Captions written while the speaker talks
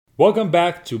Welcome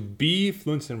back to Be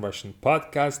Fluent in Russian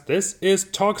podcast. This is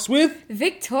Talks with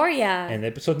Victoria. and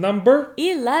episode number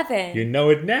 11. You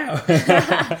know it now.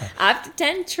 After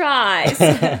 10 tries.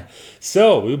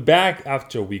 So we're back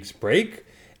after a week's break,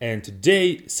 and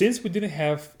today, since we didn't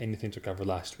have anything to cover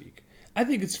last week, I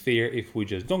think it's fair if we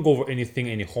just don't go over anything,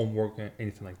 any homework, or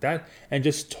anything like that, and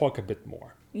just talk a bit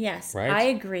more. Yes, Right? I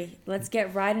agree. Let's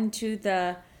get right into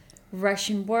the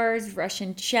Russian words,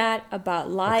 Russian chat about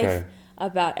life, Okay.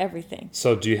 about everything.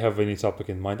 So do you have any topic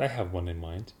in mind? I have one in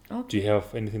mind. Okay. Do you have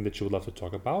anything that you would love to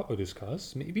talk about or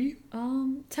discuss, maybe?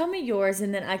 Tell me yours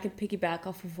and then I can piggyback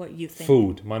off of what you think.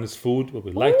 Food. Mine is food, what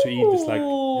we like to eat, dislike,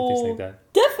 and things like that.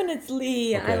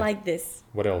 Definitely. Okay. I like this.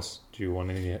 What else do you want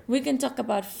any? We can talk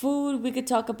about food. We could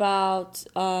talk about,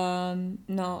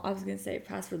 no, I was going to say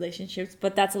past relationships,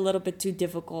 but that's a little bit too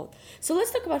difficult. So let's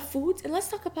talk about food and let's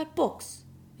talk about books.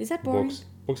 Is that boring?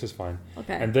 Books is fine.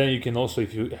 Okay. And then you can also,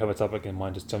 if you have a topic in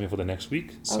mind, just tell me for the next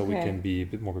week, so we Okay. can be a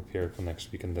bit more prepared for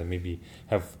next week, and then maybe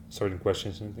have certain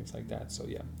questions and things like that. So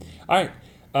yeah. All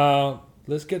right.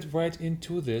 Let's get right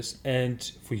into this. And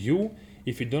for you,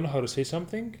 if you don't know how to say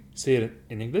something, say it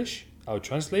in English. I'll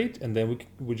translate, and then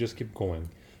we just keep going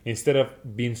instead of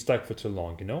being stuck for too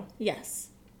long. You know. Yes.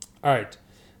 All right.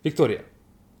 Victoria,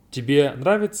 тебе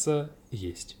нравится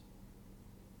есть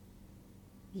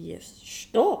Yes.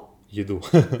 Что? еду?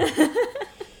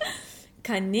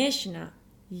 Конечно,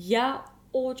 я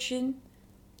очень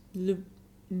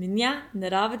мне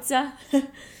нравится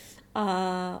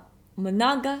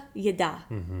много еда.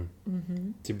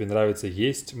 Тебе нравится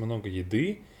есть много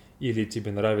еды или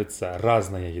тебе нравится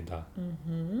разная еда?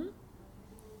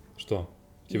 Что?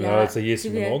 Тебе нравится есть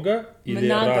много или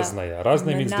разная?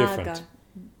 Разная means different.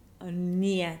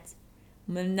 Нет,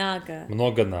 много.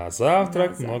 Много на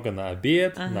завтрак, На много на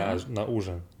обед, на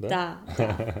ужин. Да?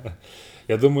 Да.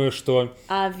 Я думаю, что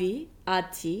А ты?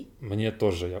 мне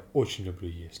тоже, я очень люблю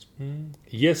есть.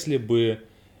 Если бы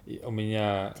у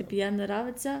меня Тебе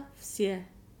нравится вся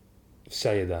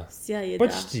еда. вся еда?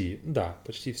 Почти, да,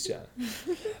 почти вся.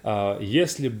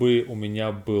 Если бы у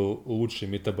меня был лучший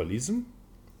метаболизм,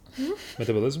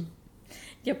 metabolism,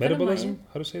 Я metabolism, понимаю.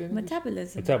 how to say that in English?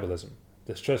 Metabolism. Metabolism.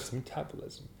 The stress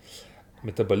metabolism.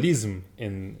 Metabolism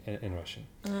in Russian.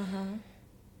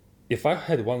 If I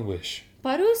had one wish,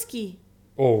 По-русски.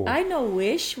 oh, I know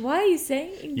wish. Why are you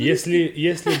saying English?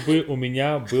 если бы у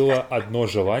меня было одно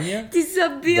желание, Ты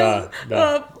забил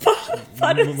Да.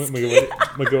 по-русски.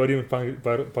 мы говорим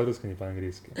по-русски, не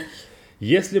по-английски.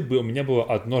 Если бы у меня было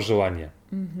одно желание,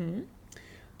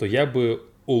 то я бы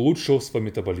улучшил свой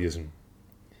метаболизм.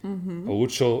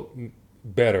 Улучшил,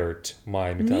 bettered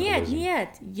my metabolism. Нет,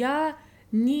 я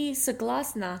не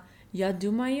согласна. Я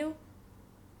думаю,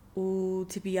 у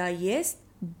тебя есть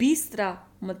быстро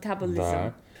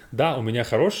метаболизм. Да, у меня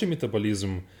хороший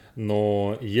метаболизм,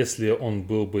 но если он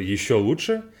был бы еще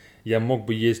лучше, я мог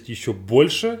бы есть еще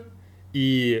больше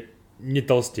и не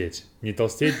толстеть. Не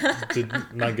толстеть, to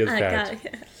not get fat.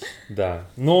 Да,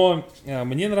 но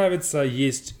мне нравится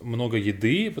есть много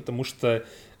еды, потому что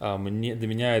для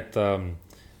меня это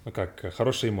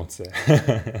хорошая эмоция.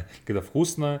 Когда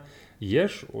вкусно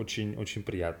ешь, очень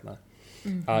приятно.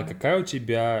 А какая у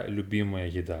тебя любимая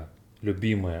еда?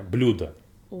 Любимое блюдо?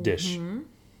 Dish?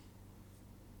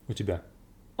 У тебя?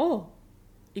 О,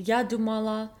 я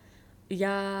думала,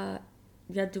 ты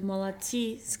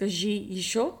скажи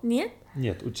еще, нет?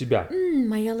 Нет, у тебя.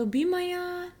 Моя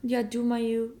любимая, я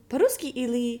думаю, по-русски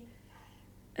или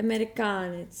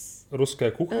американец?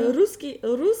 Русская кухня?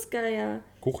 Русская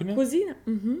Кухня? кузина.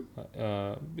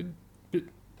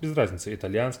 Без разницы.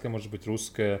 Итальянская, может быть,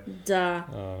 русская. Да.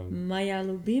 Моя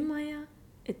любимая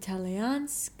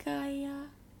итальянская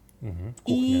и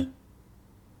Кухня.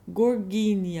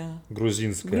 горгиня.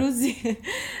 Грузинская.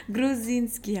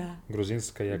 Грузинская.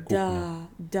 Грузинская кухня.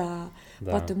 Да.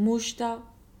 Да. Потому что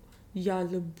я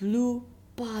люблю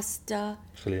паста,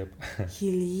 Хлеб.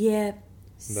 хлеб,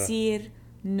 Да. сыр,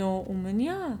 но у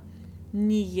меня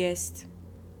не есть.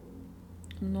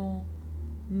 Но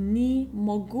не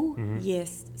могу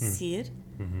есть сыр,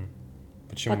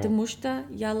 Почему? потому что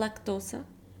я лактоза.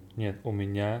 Нет, у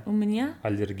меня У меня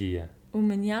аллергия. но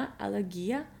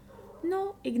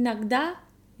иногда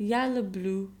я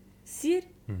люблю сыр,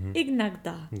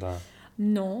 иногда. Да.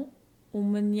 Но у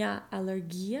меня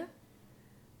аллергия.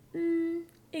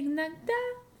 Иногда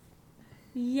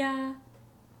я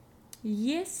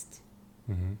есть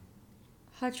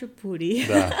хачапури.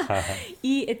 Да.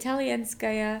 И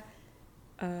итальянская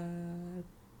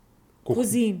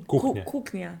Кухня.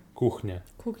 кухня. Кухня.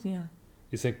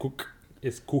 Если кук,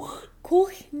 есть кух.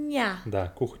 Кухня. Да,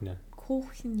 кухня.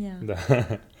 Кухня. Да.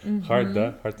 Hard,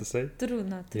 да? Hard to say?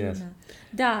 Трудно. Yes.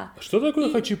 Да. Что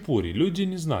такое хачапури? Люди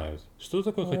не знают. Что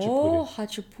такое О,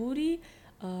 хачапури?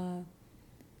 хачапури.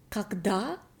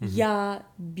 Когда я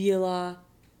была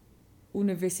в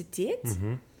университет,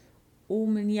 у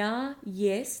меня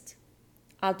есть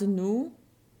одну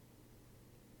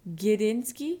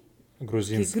грузинский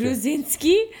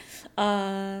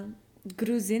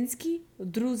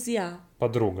друзья.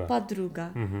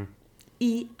 Подруга.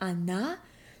 И она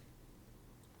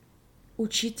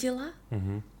учителя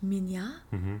меня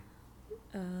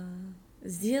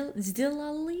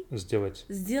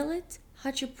сделать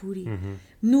хачапури.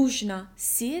 Нужно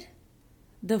сыр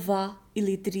 2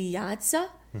 или 3 яйца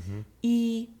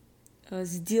и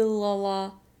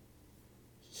сделала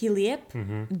хлеб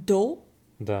до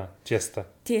Да, тесто.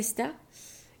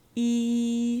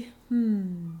 И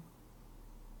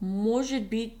может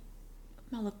быть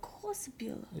молоко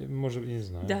сбила. Может, не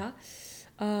знаю. Да.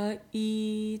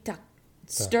 И так,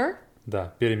 stir.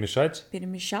 Да, перемешать.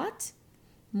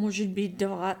 Может быть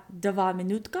 2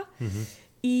 минутка.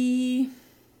 И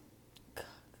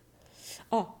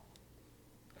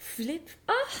флип.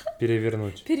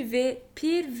 Перевернуть.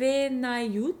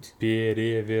 Перевернуть.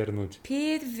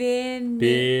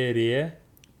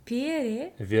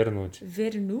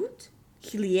 Вернуть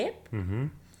хлеб,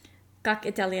 как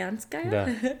итальянская. Да.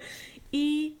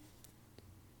 И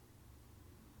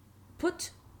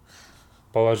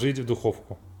Положить в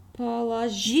духовку.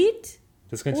 положить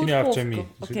Just continue after me.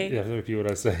 Okay. After a few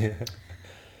words.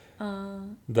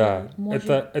 Да, может-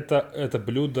 это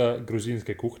блюдо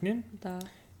грузинской кухни, Да.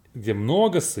 где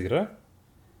много сыра,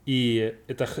 и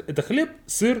это хлеб,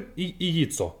 сыр и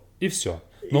яйцо, и все.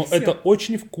 Но всё. это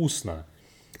очень вкусно.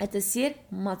 Это сыр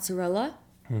моцарелла.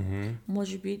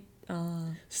 Может быть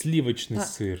Сливочный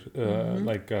сыр,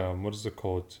 like, what is it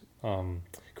called?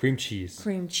 Cream cheese.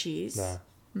 cream cheese. Да.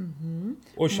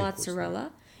 Очень вкусно. Моцарелла.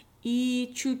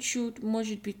 И чуть-чуть,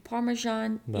 может быть,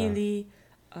 пармезан Да. или...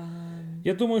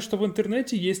 Я думаю, что в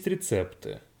интернете есть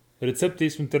рецепты. Рецепты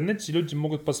есть в интернете, люди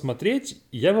могут посмотреть.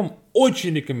 И я вам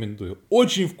очень рекомендую.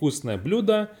 Очень вкусное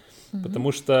блюдо,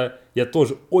 потому что я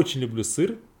тоже очень люблю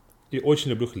сыр и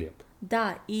очень люблю хлеб.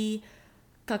 Да, и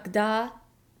когда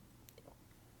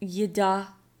еда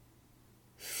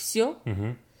все,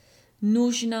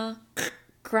 нужно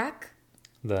crack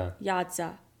Да,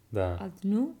 яйца. да,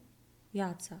 Одну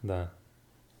яйца. да.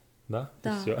 Да, и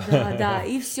Да, всё. да,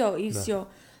 и все.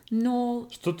 Но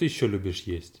Что ты еще любишь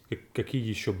есть? Какие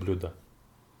еще блюда?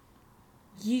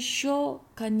 еще,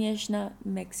 конечно,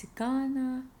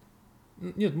 мексикано.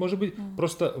 Нет, может быть,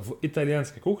 просто в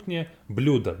итальянской кухне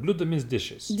блюдо. Блюдо means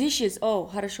dishes. Dishes,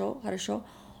 хорошо.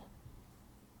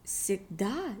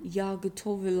 Всегда я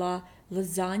готовила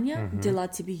лазанья для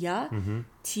тебя.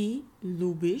 Ты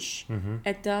любишь.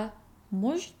 Это,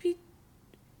 может быть,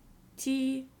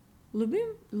 ты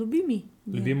любимый?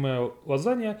 Любимая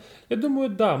лазанья? Я думаю,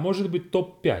 да, может быть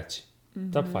топ-5.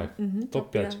 Топ-5.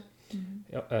 Топ-5.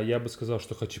 Я бы сказал,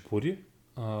 что хачапури.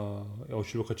 Я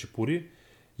очень люблю хачапури.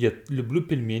 Я люблю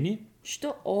пельмени.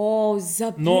 Что? О,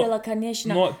 забыла,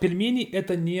 конечно. Но пельмени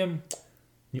это не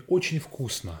очень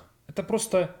вкусно. Это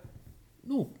просто,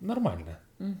 нормально.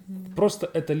 Просто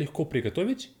это легко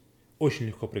приготовить. Очень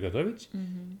легко приготовить.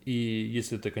 И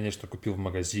если ты, конечно, купил в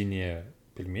магазине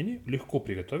пельмени, легко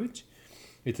приготовить.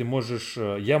 И ты можешь,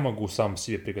 я могу сам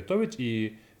себе приготовить.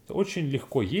 И это очень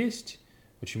легко есть,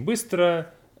 очень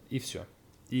быстро, и все.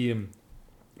 И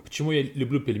почему я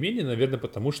люблю пельмени? Наверное,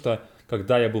 потому что,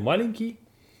 когда я был маленький,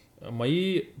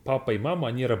 мои папа и мама,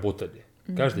 они работали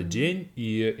каждый день,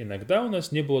 и иногда у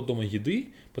нас не было дома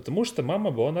еды, потому что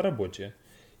мама была на работе.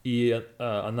 И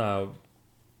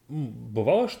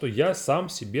бывало, что я сам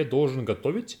себе должен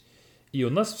готовить, и у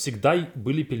нас всегда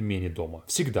были пельмени дома.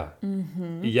 Всегда.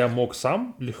 И я мог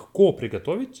сам легко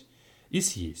приготовить и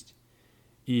съесть.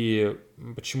 И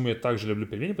почему я также люблю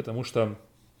пельмени? Потому что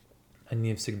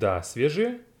они всегда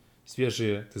свежие.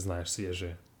 Свежие, ты знаешь,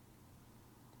 свежие.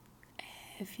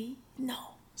 Heavy? No.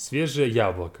 Свежее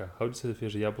яблоко. How do you say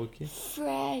свежие яблоки?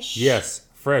 Fresh. Yes,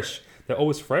 fresh. They're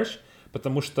always fresh,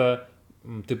 потому что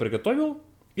ты приготовил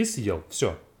и съел.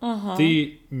 Все.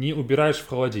 Ты не убираешь в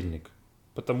холодильник,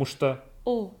 потому что...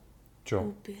 Чё?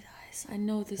 Убираешь. I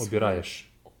know this Убираешь.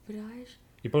 word. Убираешь.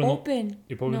 И правильно, Open.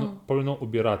 и правильно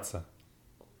убираться.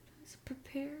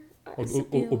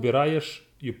 Prepare. Убираешь,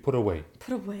 you put away.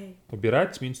 Put away.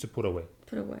 Убирать means to put away.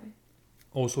 Put away.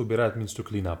 Also убирать means to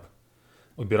clean up.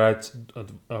 Убирать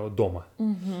дома.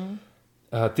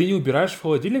 Ты не убираешь в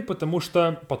холодильник, потому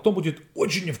что потом будет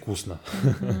очень невкусно.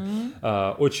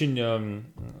 Очень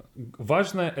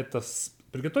важно это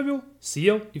приготовил,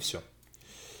 съел и все.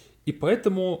 И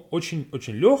поэтому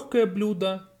очень-очень легкое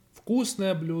блюдо,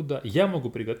 вкусное блюдо я могу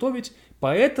приготовить.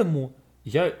 Поэтому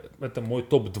это мой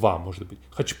топ-2, может быть.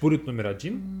 Хачапури номер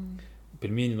 1,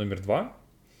 пельмени номер 2.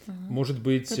 Может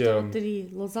быть, Готово 3.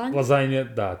 Лазанья? лазанья,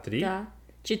 да, 3. Да.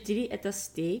 4 это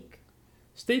стейк.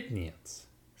 Стейк нет.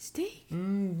 Стейк?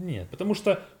 Нет, потому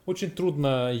что очень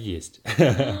трудно есть.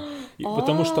 И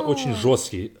потому что очень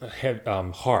жесткий,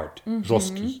 hard,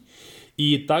 жесткий.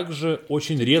 И также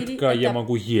очень редко я это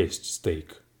могу есть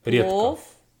стейк. Редко. Плов?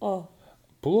 О,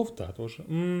 Плов, да, тоже.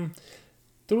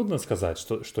 Трудно сказать,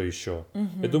 что еще.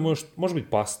 Я думаю, что, может быть,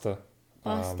 паста.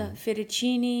 паста,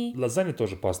 фетучини, Лазанья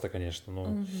тоже паста, конечно.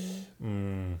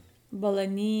 Но,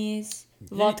 болонез,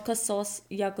 водка сос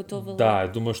я готовила. да, я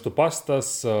думаю, что паста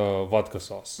с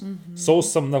водка-сос.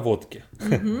 Соусом на водке.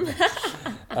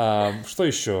 Что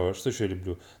еще? Что еще я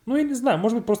люблю? Ну, я не знаю,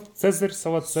 может быть, просто цезарь,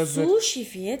 салат цезарь. Суши,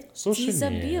 Фед, Суши ты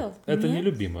забил. нет. Это Нет?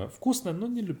 нелюбимое. Вкусно, но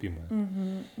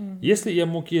нелюбимое. Если я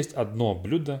мог есть одно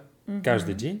блюдо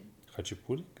каждый день,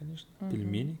 хачапури, конечно,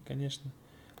 пельмени, конечно,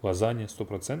 лазанья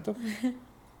 100%.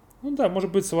 Ну да,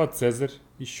 может быть, салат цезарь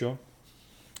еще.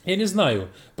 Я не знаю.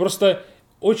 Просто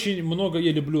очень много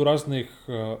я люблю разных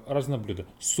блюд.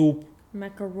 Суп,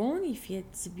 Макарони, Фед,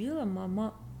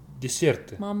 забила.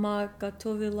 десерты. Мама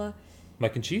готовила.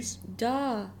 Mac and cheese?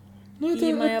 Да. Ну,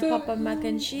 И моя папа mac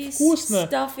and cheese, вкусно.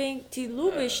 stuffing. Ты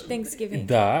любишь Thanksgiving?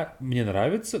 Да, мне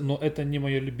нравится, но это не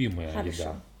моя любимая Хорошо.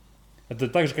 еда. Это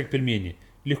так же, как пельмени.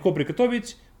 Легко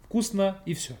приготовить, вкусно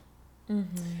и все.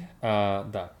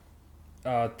 Да.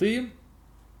 А ты...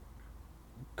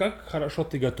 Как хорошо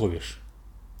ты готовишь?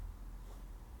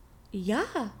 Я?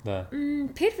 Да.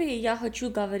 Первый я хочу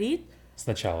говорить.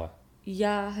 Сначала.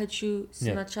 Я хочу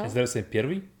Нет, сначала. is there a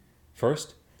первый?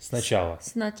 First? Сначала.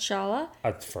 Сначала.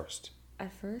 At first. At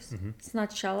first.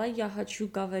 Сначала я хочу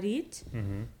говорить.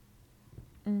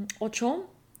 О чем?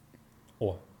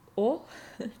 О,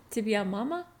 тебя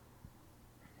мама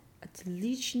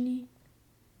отличный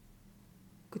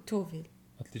готовит.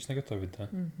 Отлично готовит, да.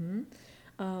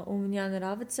 У меня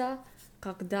нравится,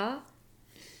 когда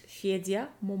Федя,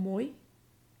 мой,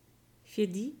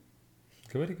 Феди,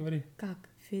 Говори. как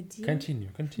Феди,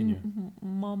 Continue.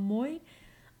 мамой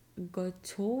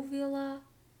готовила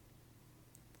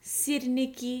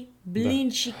сырники,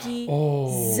 блинчики,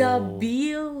 О.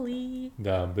 забили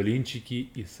Да, блинчики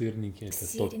и сырники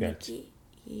это топ-5. сырники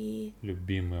и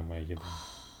Любимая моя еда.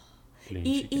 и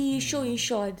Блинчики.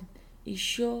 еще один,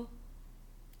 еще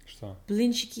Что?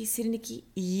 блинчики, сырники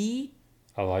и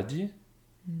Оладьи?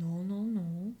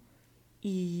 no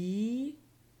и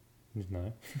Не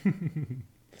знаю.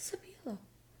 забила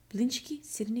блинчики,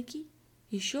 сырники,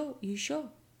 еще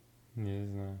Не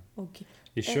знаю. окей.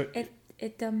 Еще...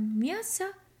 Это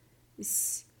мясо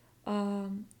с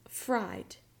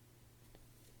fried.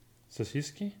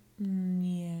 Сосиски?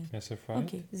 Нет. Мясо fried?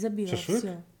 Окей, забила Шашлык?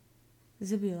 все.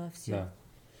 Забила все. Да.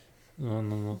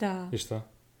 Ну. Да. И что?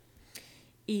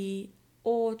 И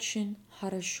очень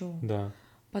хорошо, Да.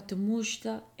 потому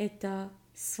что это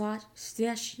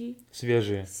свежее,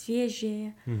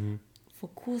 Свежие. Мгм.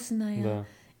 вкусное. Да.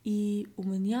 И у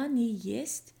меня не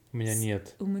есть. У меня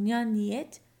нет. У меня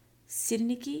нет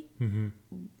сырники Мгм.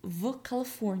 в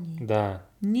Калифорнии. Да.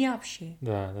 Не вообще.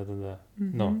 Да.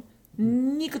 Но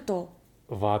Никто.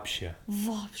 вообще.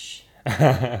 Вообще.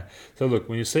 So look,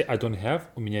 when you say I don't have,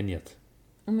 у меня нет.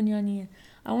 У меня нет.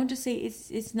 I want to say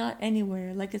it's not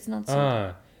anywhere. Like it's not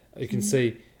so. You can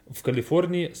say в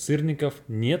Калифорнии сырников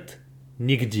нет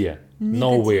нигде. Нигде.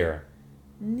 Nowhere.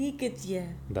 Нигде.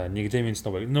 Да, нигде means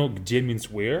nowhere. No, где means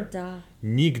where. Да.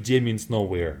 Нигде means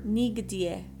nowhere.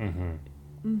 Нигде.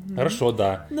 Хорошо,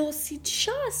 да. Но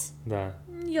сейчас Да.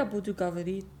 я буду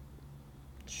говорить,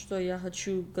 что я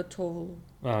хочу готовлю.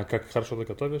 Как хорошо ты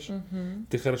готовишь?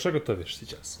 Ты хорошо готовишь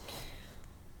сейчас?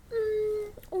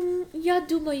 Я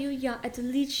думаю, я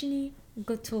отлично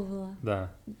готовила.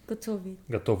 Да. Готовить.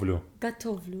 Готовлю.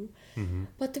 Готовлю.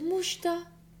 Потому что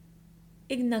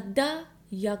иногда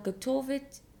я готовлю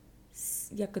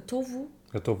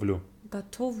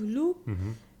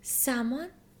сама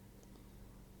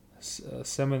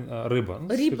Salmon, рыба. Ну,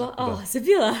 рыба. да.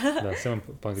 Забила. Да,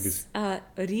 salmon по-английски.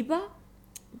 Рыба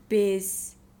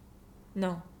без...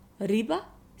 рыба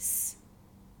с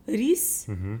рис.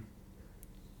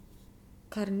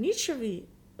 Коричневый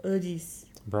рис.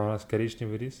 Brown rice,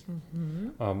 коричневый рис.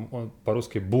 Он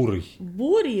по-русски бурый.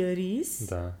 Бурый рис.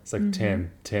 Да, it's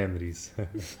like tan рис.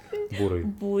 Бурый.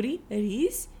 Бурый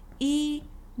рис. И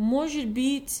может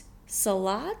быть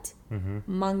салат,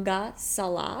 манго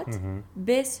салат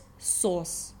без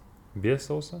соус. Без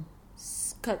соуса?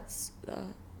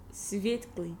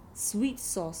 Светлый, sweet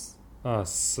sauce.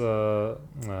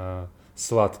 С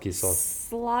Сладкий сос.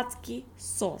 Сладкий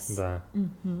сос. Да.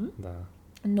 Да.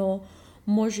 Но,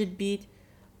 может быть,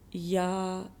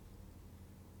 я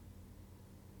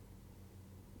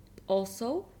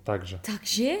also Также.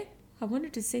 также I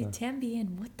wanted to say también.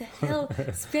 What the hell?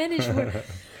 Spanish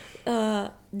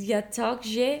word. Я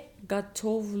также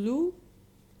готовлю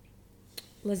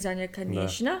лазанья,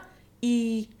 конечно,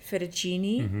 и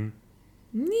фетtuccine.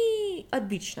 Не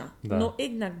обычно, Да. но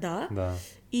иногда. Да.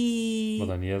 И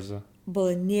Болоньеза.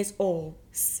 болонез.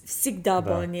 Всегда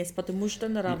Да. болонез, потому что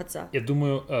нравится. Я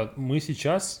думаю, мы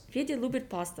сейчас... Федя любит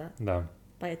паста, Да.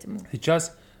 поэтому.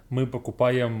 Сейчас мы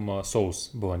покупаем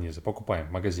соус болоньезе. Покупаем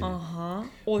в магазине. Ага,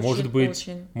 очень,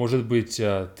 очень. Может быть,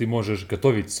 ты можешь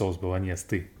готовить соус болоньез,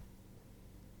 ты.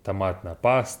 Томатная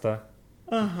паста.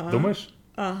 Ага. Думаешь?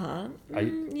 Ага. А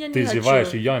Я не ты хочу.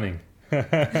 зеваешь и yawning.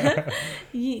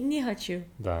 Не хочу.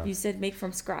 Да. You said make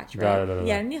from scratch, right? Да.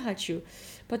 Я не хочу.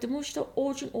 Потому что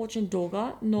очень-очень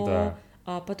долго, но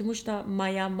Да. потому что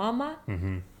моя мама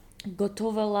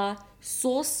готовила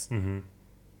соус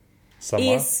Сама?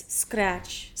 из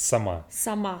scratch. Сама.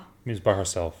 Сама. Means by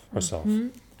herself.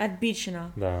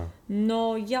 Отлично. Да.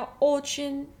 Но я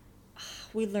очень...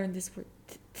 We learned this word.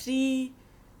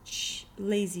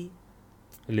 Lazy.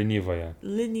 Ленивая.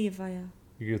 Ленивая.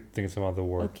 You think it's some other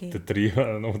word. Okay. The three. I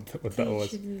don't know what that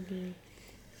was.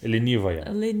 Ленивая.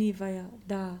 Ленивая,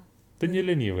 да. Ты не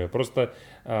ленивая, просто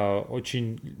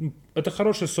очень... Это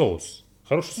хороший соус.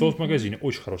 Хороший соус в магазине,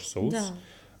 очень хороший соус.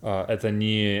 Да. Это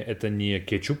не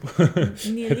кетчуп.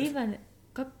 Не ливан,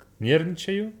 как?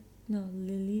 Нервничаю. No,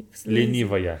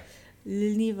 Ленивая.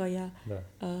 Ленивая. Да.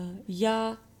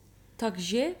 Я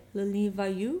также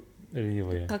лениваю.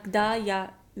 Ленивая. Когда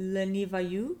я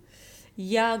лениваю,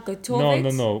 я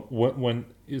готовить... No. When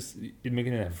is it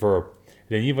making a verb?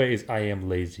 Ленивая is I am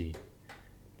lazy.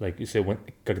 Like you say when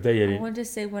когда я... I want to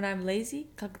say when I'm lazy,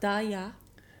 когда я...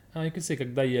 You can say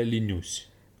когда я ленюсь.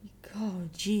 Oh,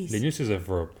 jeez. Ленюсь is a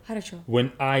verb. Хорошо.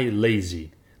 When I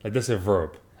lazy, like that's a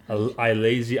verb. I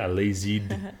lazy, I lazied,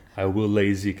 I will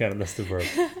lazy, kind of that's the verb.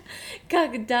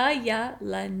 Когда я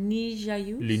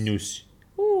ленижаюсь... Ленюсь.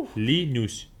 Ух.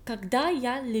 Ленюсь. Когда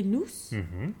я ленюсь,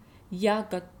 я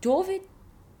готовить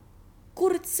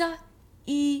курица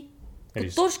и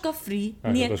Рис. картошка фри.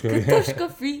 А, Нет, картошка фри. картошка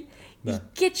фри. И Да.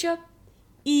 кетчуп,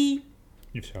 и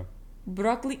И все.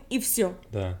 брокколи, и все.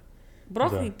 Да.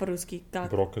 Брокколи Да. по-русски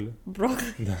как? Брокколи.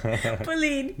 Брокколи.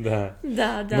 Блин. Да.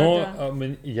 Да. Но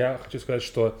я хочу сказать,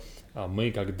 что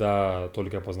мы когда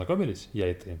только познакомились, я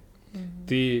и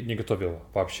ты не готовила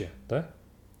вообще, да?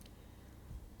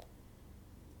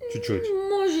 Чуть-чуть.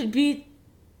 Может быть,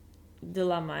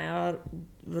 для моего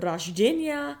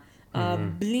рождения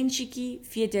блинчики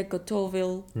Федя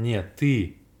готовил. Нет,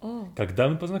 ты. Oh, Когда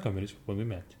мы познакомились, when we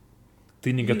met,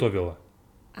 ты не готовила.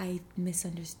 I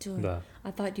misunderstood. Да.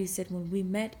 I thought you said when we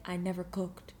met, I never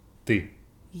cooked. Ты.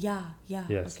 Yeah,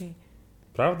 Yes. okay.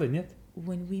 Правда, нет?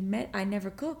 When we met, I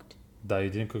never cooked. Да, you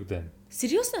didn't cook then.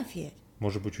 Серьезно, Федь?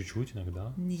 Может быть, чуть-чуть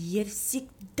иногда. Нет,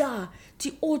 всегда.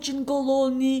 Ты очень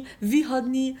голодный,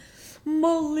 выходный,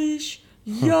 малыш.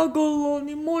 Я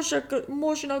голодный,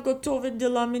 можно готовить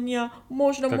для меня.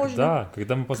 Можно.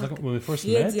 Когда мы познакомились, when we first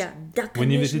met? Федя, да, В конечно.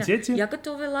 университете? Я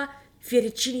готовила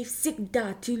фетtuccine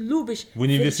всегда. Ты любишь. В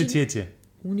университете.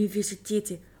 В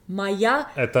университете. Моя...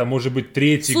 Это может быть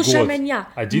третий год. Слушай меня.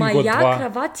 Один моя год, два.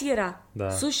 кроватира.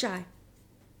 Да. Слушай.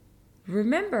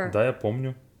 Remember? Да, я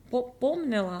помню.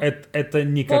 Помнила. Это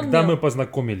не когда Помню. мы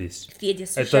познакомились. Федя,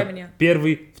 слушай Это меня.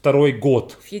 второй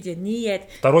год. Федя, нет.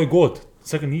 Второй год.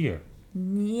 Second year.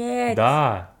 Нет.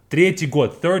 Да. Третий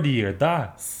год. Third year.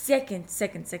 Да. Second.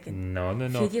 No.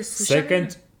 Федя, слушай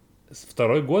Second.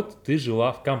 Второй год ты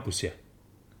жила в кампусе.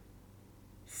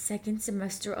 Second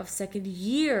semester of second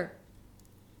year.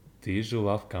 Ты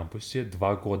жила в кампусе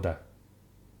 2 года.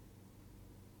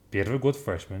 Первый год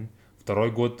freshman.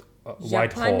 Второй год Я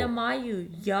White Hall. понимаю.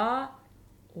 Да.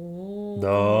 О.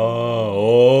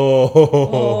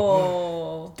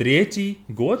 О. Третий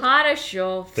год.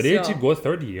 Хорошо. Третий всё. год,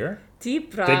 third year. Ты Ты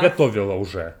прав. готовила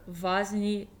уже.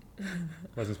 Возьми.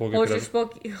 Возьми сколько Очень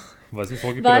пирожков. спокойно. Возьми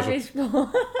сколько Возьми пирожков.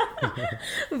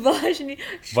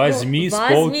 Возьми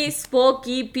Возьми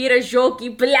споки пирожки,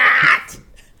 блядь!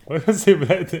 What was it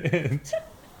at the end?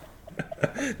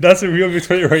 That's a real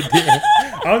Victoria right there.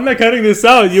 I'm not cutting this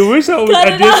out. You wish I would. Cut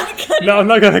I it did. out, cut it No, I'm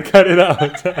not gonna cut it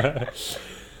out.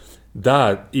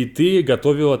 Да, и ты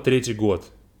готовила третий год.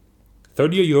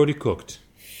 Third year you already cooked.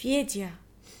 Федя,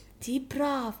 ты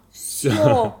прав.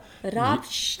 Все.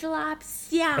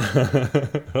 Расслабься.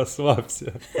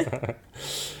 Расслабься.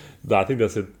 Да, I think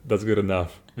that's it. That's good enough.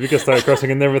 We can start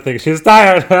cursing and everything. She's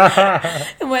tired.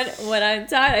 When I'm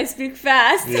tired, I speak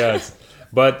fast. Yes.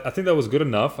 But I think that was good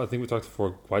enough. I think we talked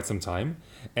for quite some time.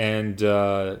 And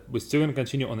we're still going to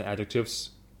continue on the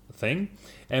adjectives thing.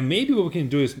 And maybe what we can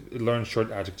do is learn short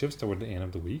adjectives toward the end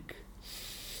of the week.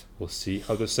 We'll see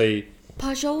how to say...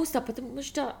 Пожалуйста, потому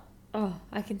что... Oh,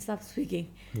 I can stop speaking.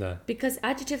 Да. Because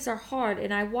adjectives are hard.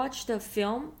 And I watched the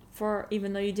film for...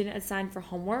 Even though you didn't assign for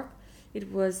homework.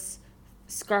 It was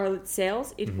Scarlet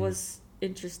Sails. It was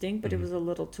interesting, but it was a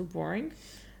little too boring.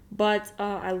 But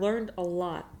I learned a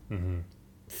lot.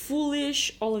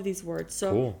 Foolish, all of these words.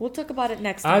 So Cool. we'll talk about it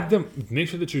next time. Add them. Make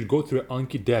sure that you go through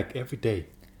Anki deck every day.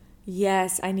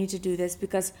 Yes, I need to do this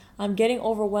because I'm getting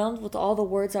overwhelmed with all the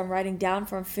words I'm writing down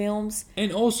from films.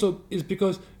 And also, it's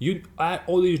because you add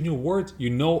all these new words, you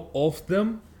know of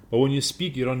them, but when you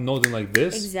speak, you don't know them like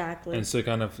this. Exactly. And so you're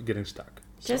kind of getting stuck.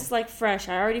 Just like fresh.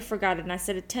 I already forgot it and I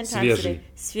said it 10 times Свежий. today.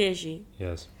 Свежий.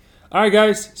 Yes. All right,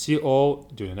 guys. See you all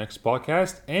during the next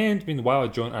podcast. And meanwhile,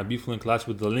 join our BeFluent class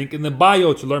with the link in the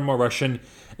bio to learn more Russian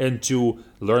and to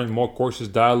learn more courses,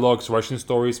 dialogues, Russian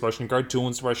stories, Russian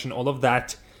cartoons, Russian, all of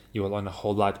that. You will learn a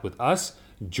whole lot with us.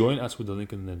 Join us with the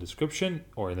link in the description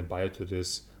or in the bio to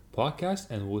this podcast.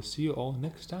 And we'll see you all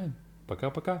next time.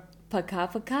 Пока-пока.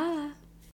 Пока-пока.